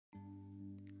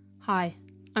Hi,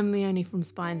 I'm Leonie from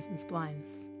Spines and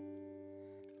Splines.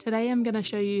 Today I'm going to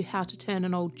show you how to turn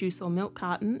an old juice or milk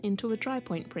carton into a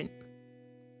Drypoint print.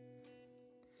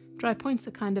 Drypoint's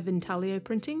a kind of intaglio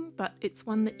printing, but it's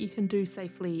one that you can do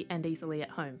safely and easily at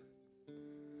home.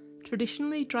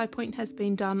 Traditionally, Drypoint has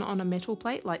been done on a metal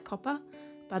plate like copper,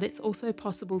 but it's also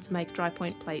possible to make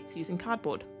Drypoint plates using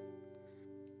cardboard.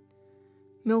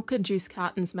 Milk and juice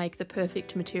cartons make the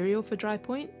perfect material for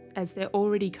Drypoint, as they're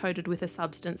already coated with a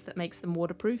substance that makes them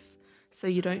waterproof, so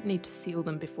you don't need to seal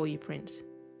them before you print.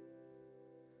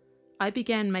 I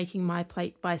began making my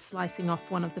plate by slicing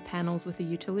off one of the panels with a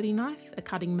utility knife, a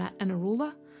cutting mat and a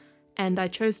ruler, and I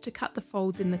chose to cut the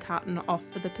folds in the carton off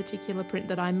for the particular print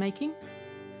that I'm making.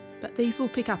 But these will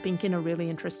pick up ink in a really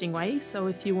interesting way, so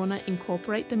if you want to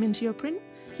incorporate them into your print,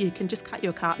 you can just cut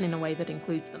your carton in a way that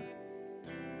includes them.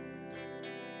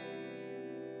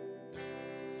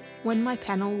 When my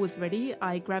panel was ready,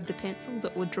 I grabbed a pencil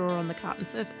that would draw on the carton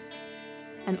surface.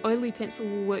 An oily pencil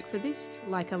will work for this,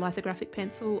 like a lithographic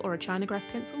pencil or a chinograph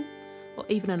pencil, or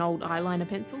even an old eyeliner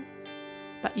pencil,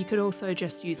 but you could also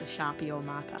just use a Sharpie or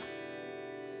marker.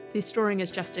 This drawing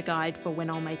is just a guide for when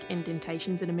I'll make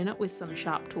indentations in a minute with some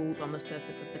sharp tools on the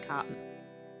surface of the carton.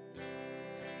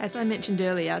 As I mentioned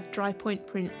earlier, Drypoint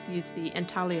prints use the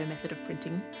intaglio method of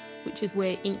printing, which is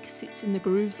where ink sits in the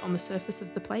grooves on the surface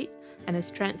of the plate and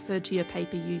is transferred to your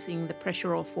paper using the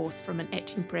pressure or force from an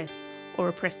etching press or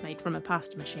a press made from a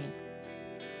pasta machine.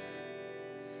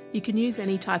 You can use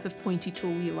any type of pointy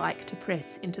tool you like to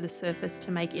press into the surface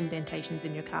to make indentations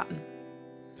in your carton.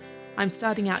 I'm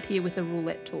starting out here with a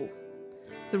Roulette tool.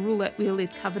 The Roulette wheel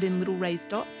is covered in little raised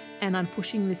dots, and I'm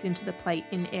pushing this into the plate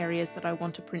in areas that I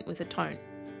want to print with a tone.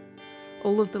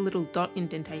 All of the little dot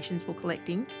indentations will collect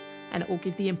ink, and it will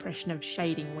give the impression of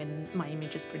shading when my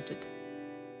image is printed.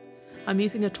 I'm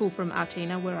using a tool from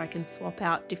Arteina where I can swap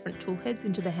out different tool heads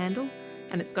into the handle,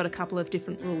 and it's got a couple of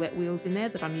different roulette wheels in there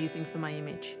that I'm using for my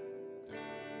image.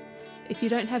 If you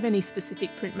don't have any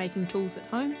specific printmaking tools at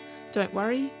home, don't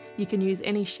worry, you can use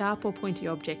any sharp or pointy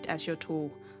object as your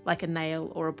tool, like a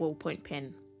nail or a ballpoint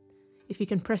pen. If you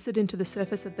can press it into the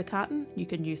surface of the carton, you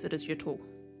can use it as your tool.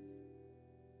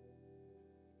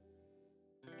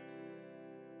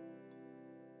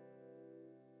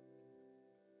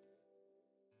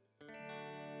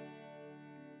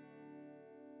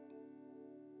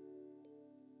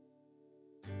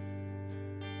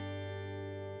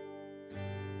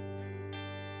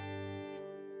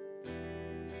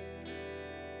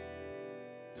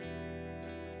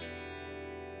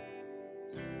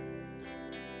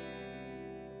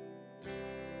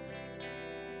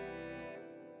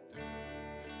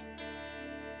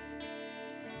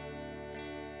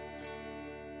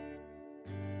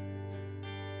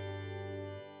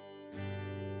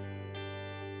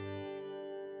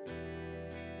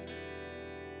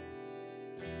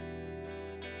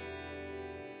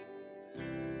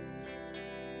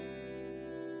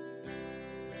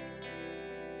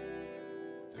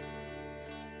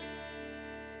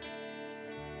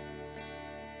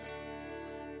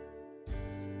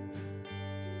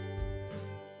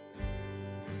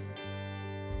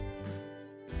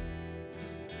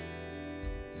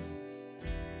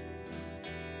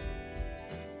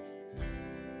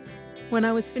 When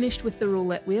I was finished with the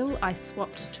roulette wheel, I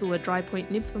swapped to a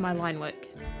Drypoint nib for my line work.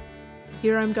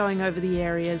 Here I'm going over the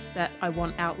areas that I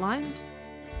want outlined,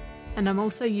 and I'm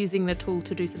also using the tool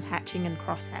to do some hatching and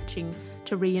cross-hatching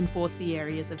to reinforce the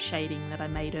areas of shading that I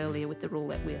made earlier with the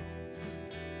roulette wheel.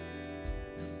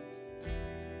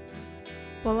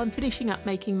 While I'm finishing up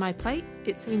making my plate,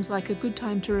 it seems like a good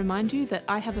time to remind you that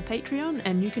I have a Patreon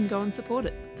and you can go and support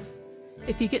it.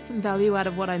 If you get some value out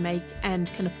of what I make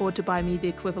and can afford to buy me the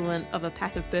equivalent of a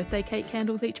pack of birthday cake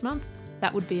candles each month,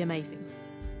 that would be amazing.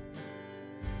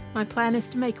 My plan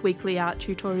is to make weekly art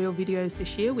tutorial videos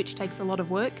this year, which takes a lot of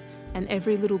work, and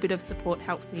every little bit of support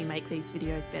helps me make these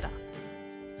videos better.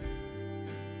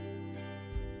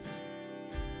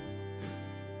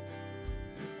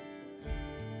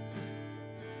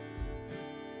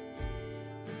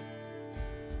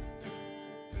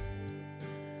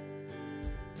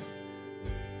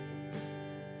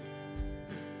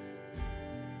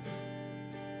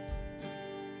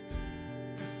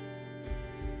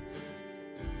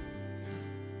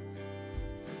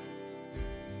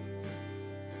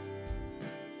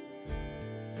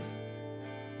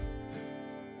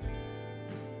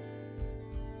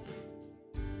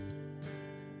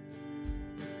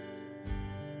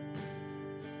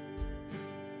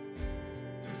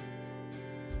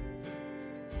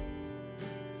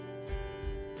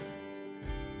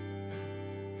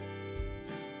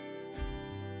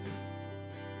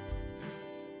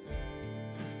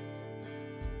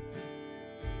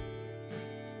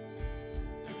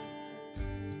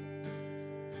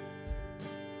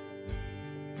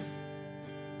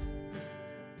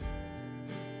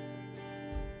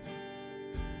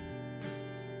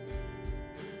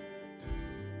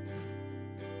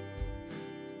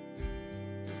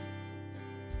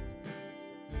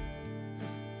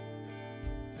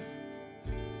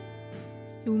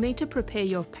 You'll need to prepare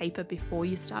your paper before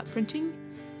you start printing,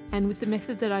 and with the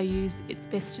method that I use, it's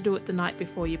best to do it the night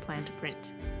before you plan to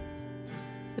print.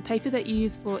 The paper that you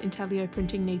use for intaglio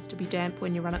printing needs to be damp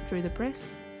when you run it through the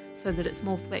press, so that it's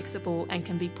more flexible and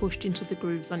can be pushed into the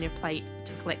grooves on your plate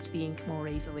to collect the ink more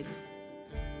easily.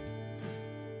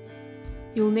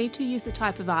 You'll need to use a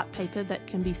type of art paper that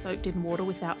can be soaked in water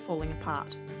without falling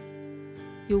apart.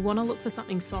 You'll want to look for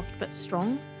something soft but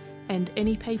strong, and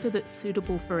any paper that's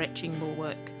suitable for etching will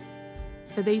work.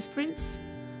 For these prints,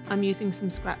 I'm using some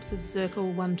scraps of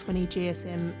Zerkall 120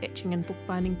 GSM etching and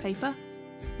bookbinding paper,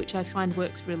 which I find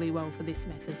works really well for this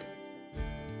method.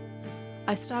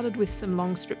 I started with some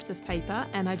long strips of paper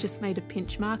and I just made a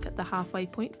pinch mark at the halfway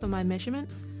point for my measurement,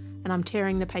 and I'm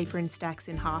tearing the paper in stacks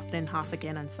in half and in half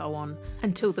again and so on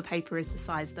until the paper is the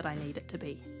size that I need it to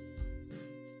be.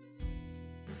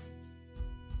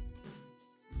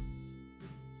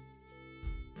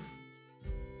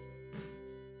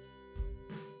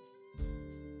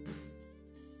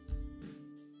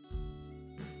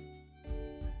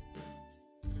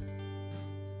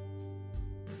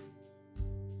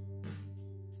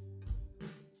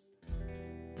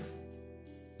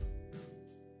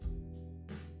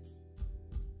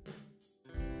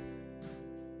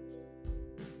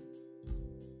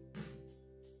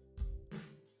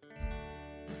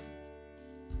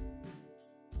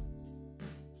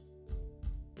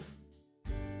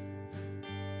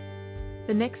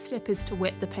 The next step is to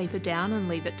wet the paper down and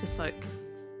leave it to soak.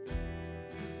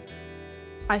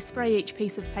 I spray each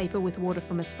piece of paper with water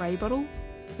from a spray bottle,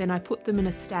 then I put them in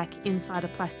a stack inside a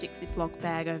plastic Ziploc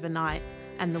bag overnight,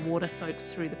 and the water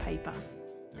soaks through the paper.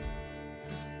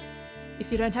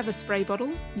 If you don't have a spray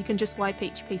bottle, you can just wipe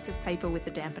each piece of paper with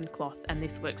a dampened cloth, and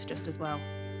this works just as well.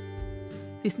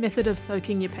 This method of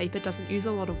soaking your paper doesn't use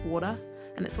a lot of water,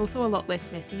 and it's also a lot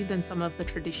less messy than some of the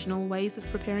traditional ways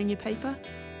of preparing your paper,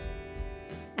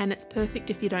 and it's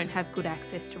perfect if you don't have good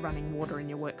access to running water in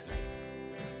your workspace.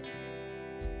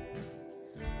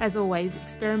 As always,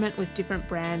 experiment with different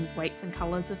brands, weights and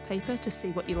colours of paper to see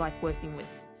what you like working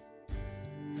with.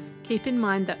 Keep in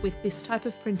mind that with this type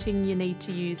of printing you need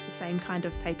to use the same kind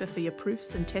of paper for your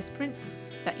proofs and test prints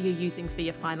that you're using for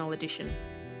your final edition.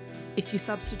 If you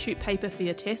substitute paper for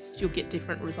your tests, you'll get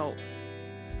different results.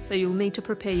 So you'll need to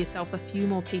prepare yourself a few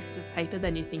more pieces of paper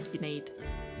than you think you need.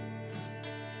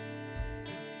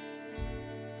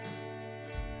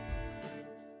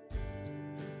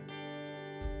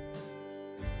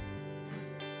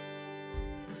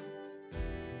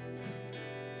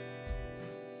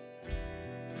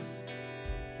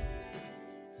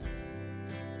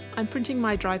 I'm printing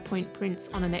my Drypoint prints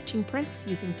on an etching press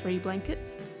using 3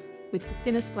 blankets, with the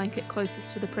thinnest blanket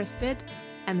closest to the press bed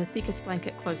and the thickest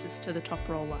blanket closest to the top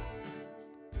roller.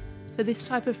 For this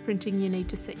type of printing you need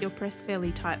to set your press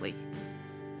fairly tightly.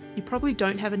 You probably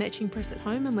don't have an etching press at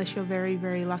home unless you're very,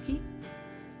 very lucky.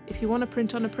 If you want to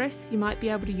print on a press, you might be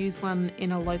able to use one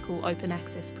in a local open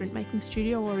access printmaking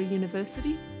studio or a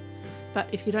university, but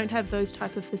if you don't have those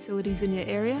type of facilities in your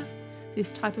area,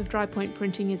 this type of Drypoint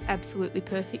printing is absolutely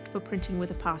perfect for printing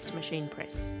with a pasta machine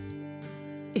press.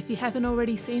 If you haven't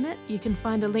already seen it, you can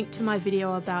find a link to my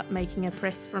video about making a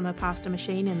press from a pasta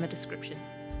machine in the description.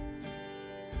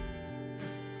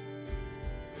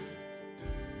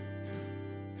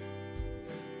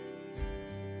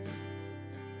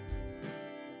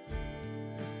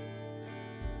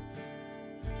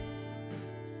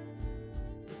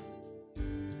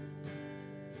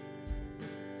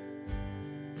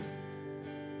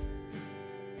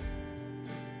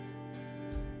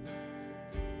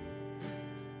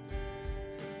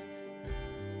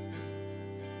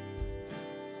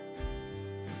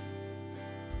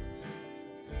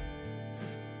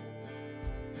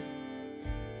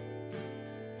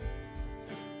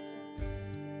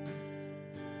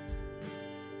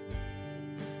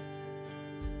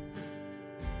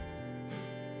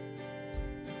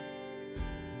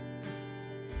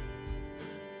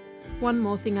 One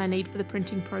more thing I need for the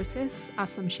printing process are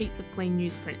some sheets of clean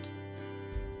newsprint.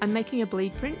 I'm making a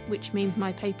bleed print, which means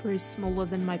my paper is smaller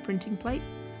than my printing plate,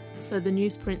 so the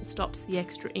newsprint stops the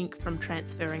extra ink from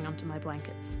transferring onto my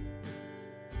blankets.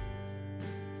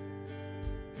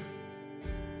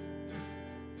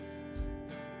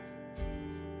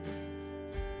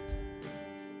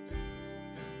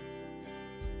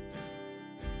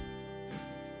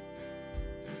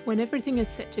 When everything is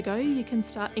set to go, you can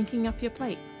start inking up your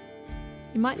plate.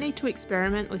 You might need to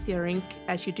experiment with your ink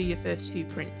as you do your first few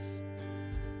prints.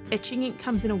 Etching ink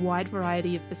comes in a wide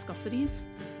variety of viscosities.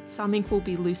 Some ink will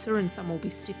be looser and some will be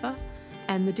stiffer,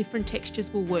 and the different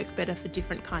textures will work better for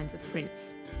different kinds of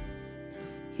prints.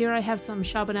 Here I have some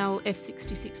Charbonnel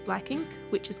F66 black ink,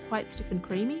 which is quite stiff and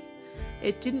creamy.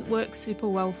 It didn't work super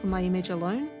well for my image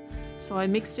alone, so I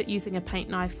mixed it using a paint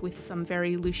knife with some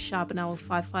very loose Charbonnel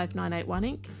 55981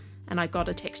 ink, and I got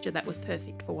a texture that was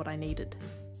perfect for what I needed.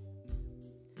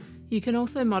 You can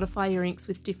also modify your inks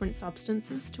with different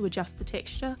substances to adjust the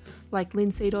texture, like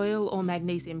linseed oil or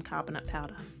magnesium carbonate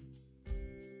powder.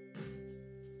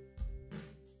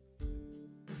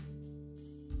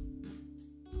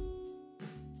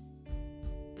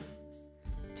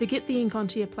 To get the ink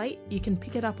onto your plate, you can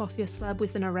pick it up off your slab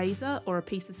with an eraser or a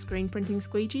piece of screen printing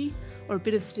squeegee or a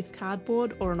bit of stiff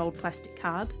cardboard or an old plastic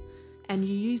card, and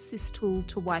you use this tool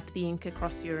to wipe the ink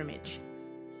across your image.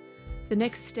 The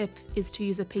next step is to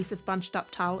use a piece of bunched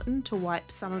up Tarlatan to wipe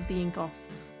some of the ink off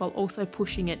while also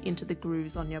pushing it into the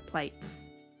grooves on your plate.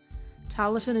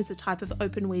 Tarlatan is a type of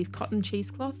open weave cotton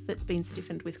cheesecloth that's been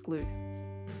stiffened with glue.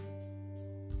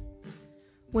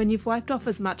 When you've wiped off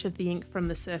as much of the ink from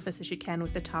the surface as you can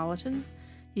with the Tarlatan,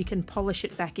 you can polish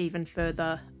it back even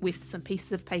further with some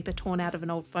pieces of paper torn out of an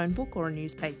old phone book or a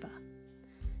newspaper.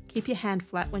 Keep your hand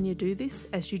flat when you do this,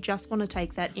 as you just want to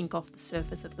take that ink off the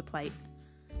surface of the plate.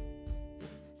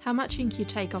 How much ink you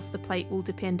take off the plate will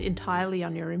depend entirely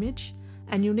on your image,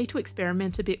 and you'll need to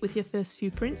experiment a bit with your first few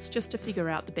prints just to figure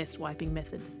out the best wiping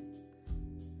method.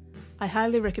 I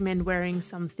highly recommend wearing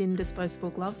some thin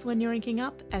disposable gloves when you're inking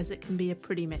up, as it can be a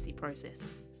pretty messy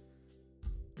process.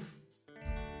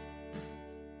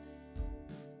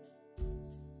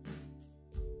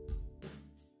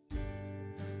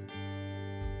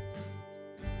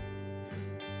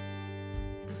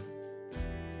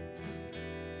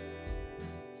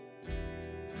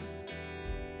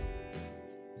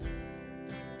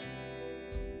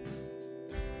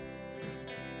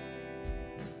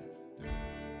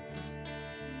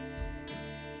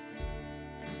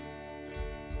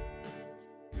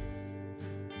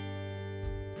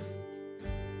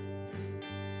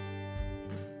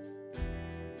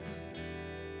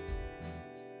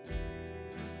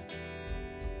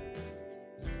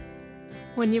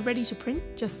 When you're ready to print,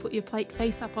 just put your plate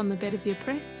face up on the bed of your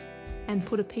press and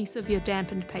put a piece of your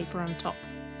dampened paper on top.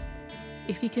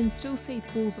 If you can still see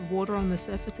pools of water on the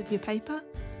surface of your paper,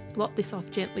 blot this off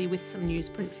gently with some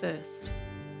newsprint first.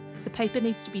 The paper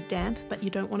needs to be damp, but you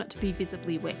don't want it to be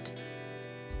visibly wet.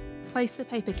 Place the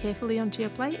paper carefully onto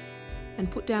your plate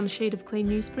and put down a sheet of clean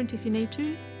newsprint if you need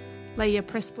to. Lay your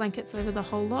press blankets over the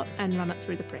whole lot and run it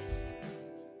through the press.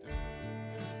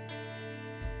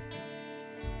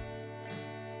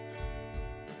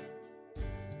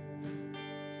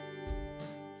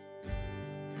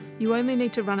 You only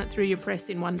need to run it through your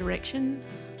press in one direction.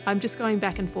 I'm just going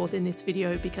back and forth in this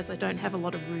video because I don't have a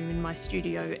lot of room in my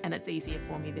studio and it's easier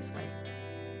for me this way.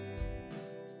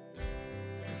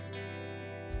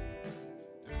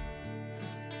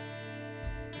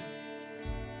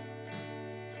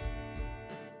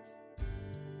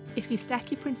 If you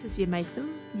stack your prints as you make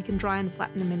them, you can dry and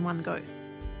flatten them in one go.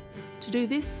 To do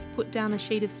this, put down a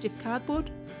sheet of stiff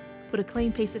cardboard, put a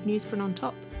clean piece of newsprint on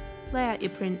top, lay out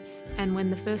your prints, and when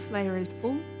the first layer is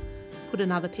full, put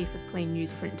another piece of clean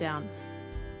newsprint down.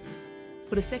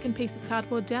 Put a second piece of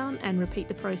cardboard down and repeat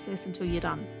the process until you're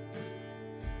done.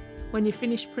 When you're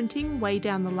finished printing, weigh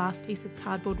down the last piece of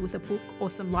cardboard with a book or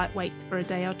some light weights for a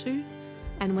day or two,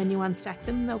 and when you unstack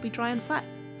them, they'll be dry and flat.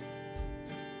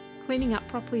 Cleaning up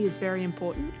properly is very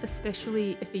important,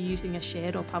 especially if you're using a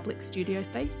shared or public studio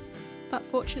space, but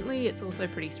fortunately it's also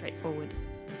pretty straightforward.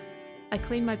 I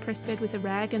clean my press bed with a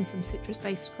rag and some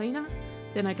citrus-based cleaner,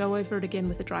 then I go over it again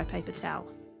with a dry paper towel.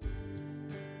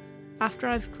 After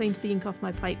I've cleaned the ink off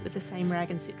my plate with the same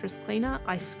rag and citrus cleaner,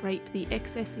 I scrape the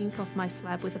excess ink off my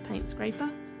slab with a paint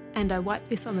scraper, and I wipe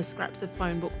this on the scraps of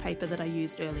phone book paper that I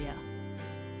used earlier.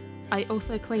 I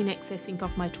also clean excess ink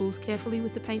off my tools carefully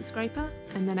with the paint scraper,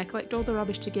 and then I collect all the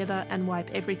rubbish together and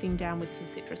wipe everything down with some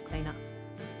citrus cleaner.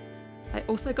 I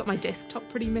also got my desktop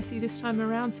pretty messy this time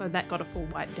around, so that got a full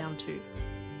wipe down too.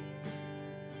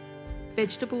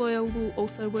 Vegetable oil will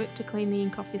also work to clean the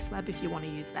ink off your slab if you want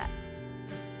to use that.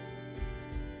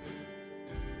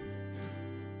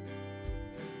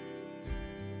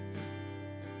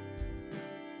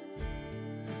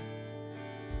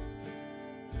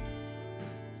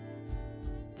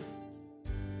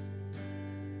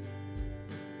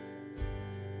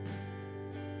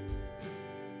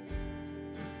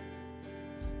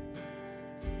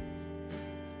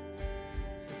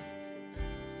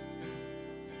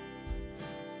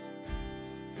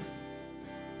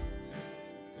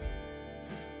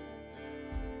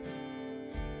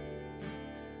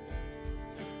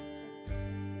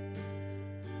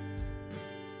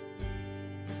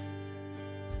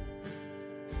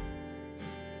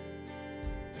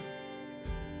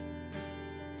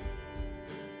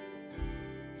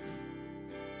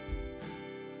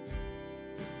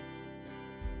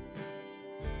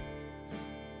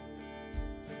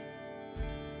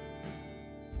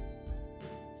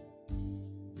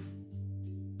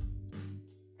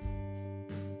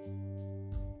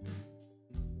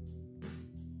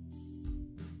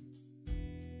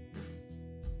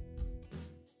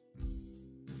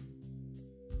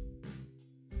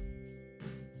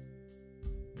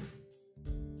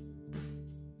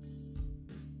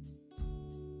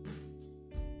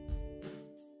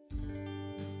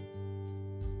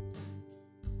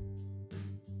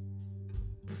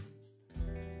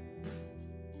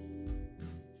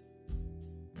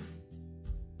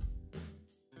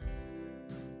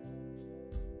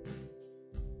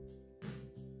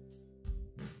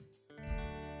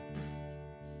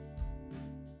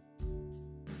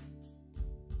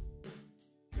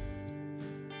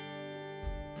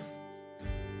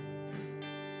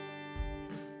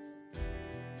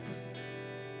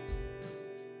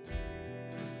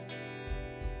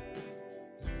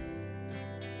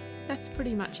 That's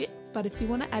pretty much it, but if you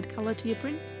want to add colour to your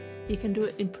prints, you can do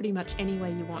it in pretty much any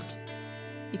way you want.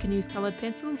 You can use coloured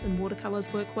pencils and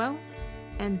watercolours work well,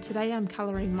 and today I'm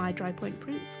colouring my Drypoint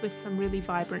prints with some really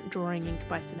vibrant drawing ink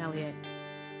by Sennelier.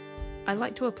 I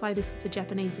like to apply this with a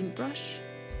Japanese ink brush.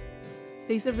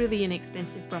 These are really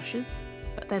inexpensive brushes,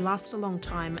 but they last a long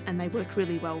time and they work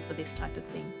really well for this type of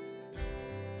thing.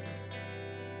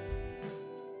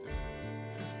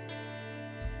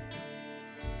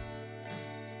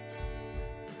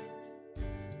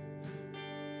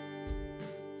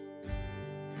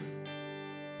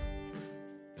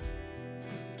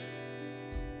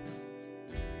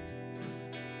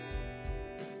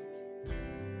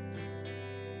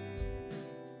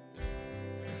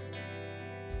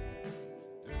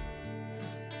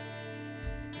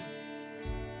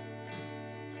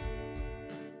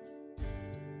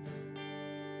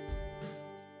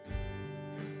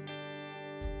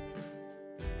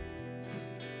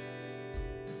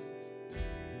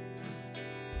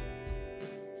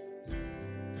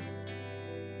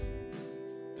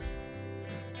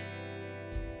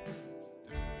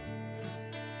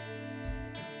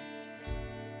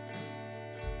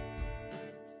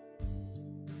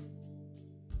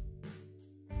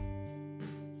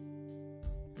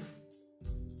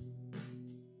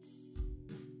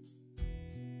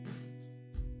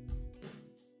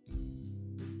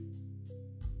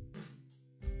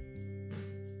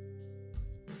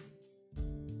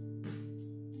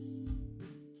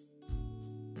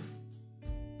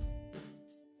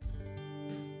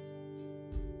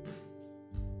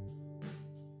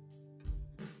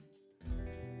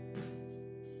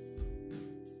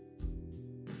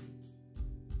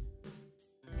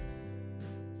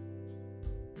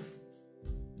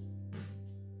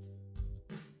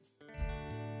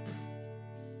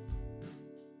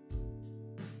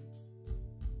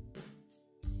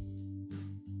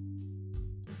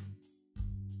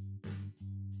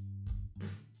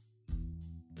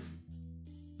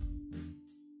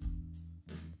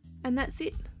 And that's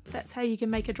it. That's how you can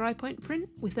make a Drypoint print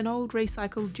with an old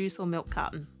recycled juice or milk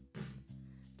carton.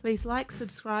 Please like,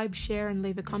 subscribe, share and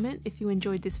leave a comment if you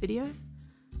enjoyed this video.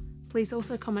 Please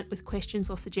also comment with questions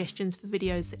or suggestions for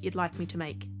videos that you'd like me to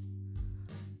make.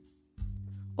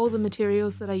 All the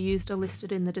materials that I used are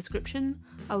listed in the description,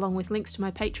 along with links to my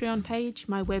Patreon page,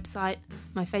 my website,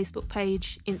 my Facebook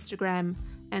page, Instagram,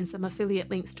 and some affiliate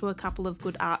links to a couple of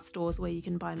good art stores where you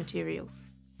can buy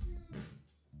materials.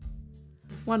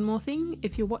 One more thing,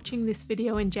 if you're watching this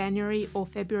video in January or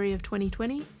February of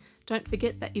 2020, don't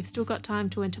forget that you've still got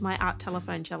time to enter my Art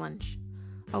Telephone Challenge.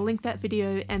 I'll link that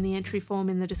video and the entry form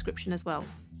in the description as well.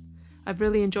 I've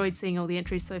really enjoyed seeing all the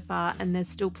entries so far and there's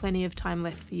still plenty of time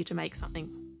left for you to make something.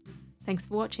 Thanks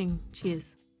for watching,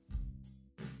 cheers.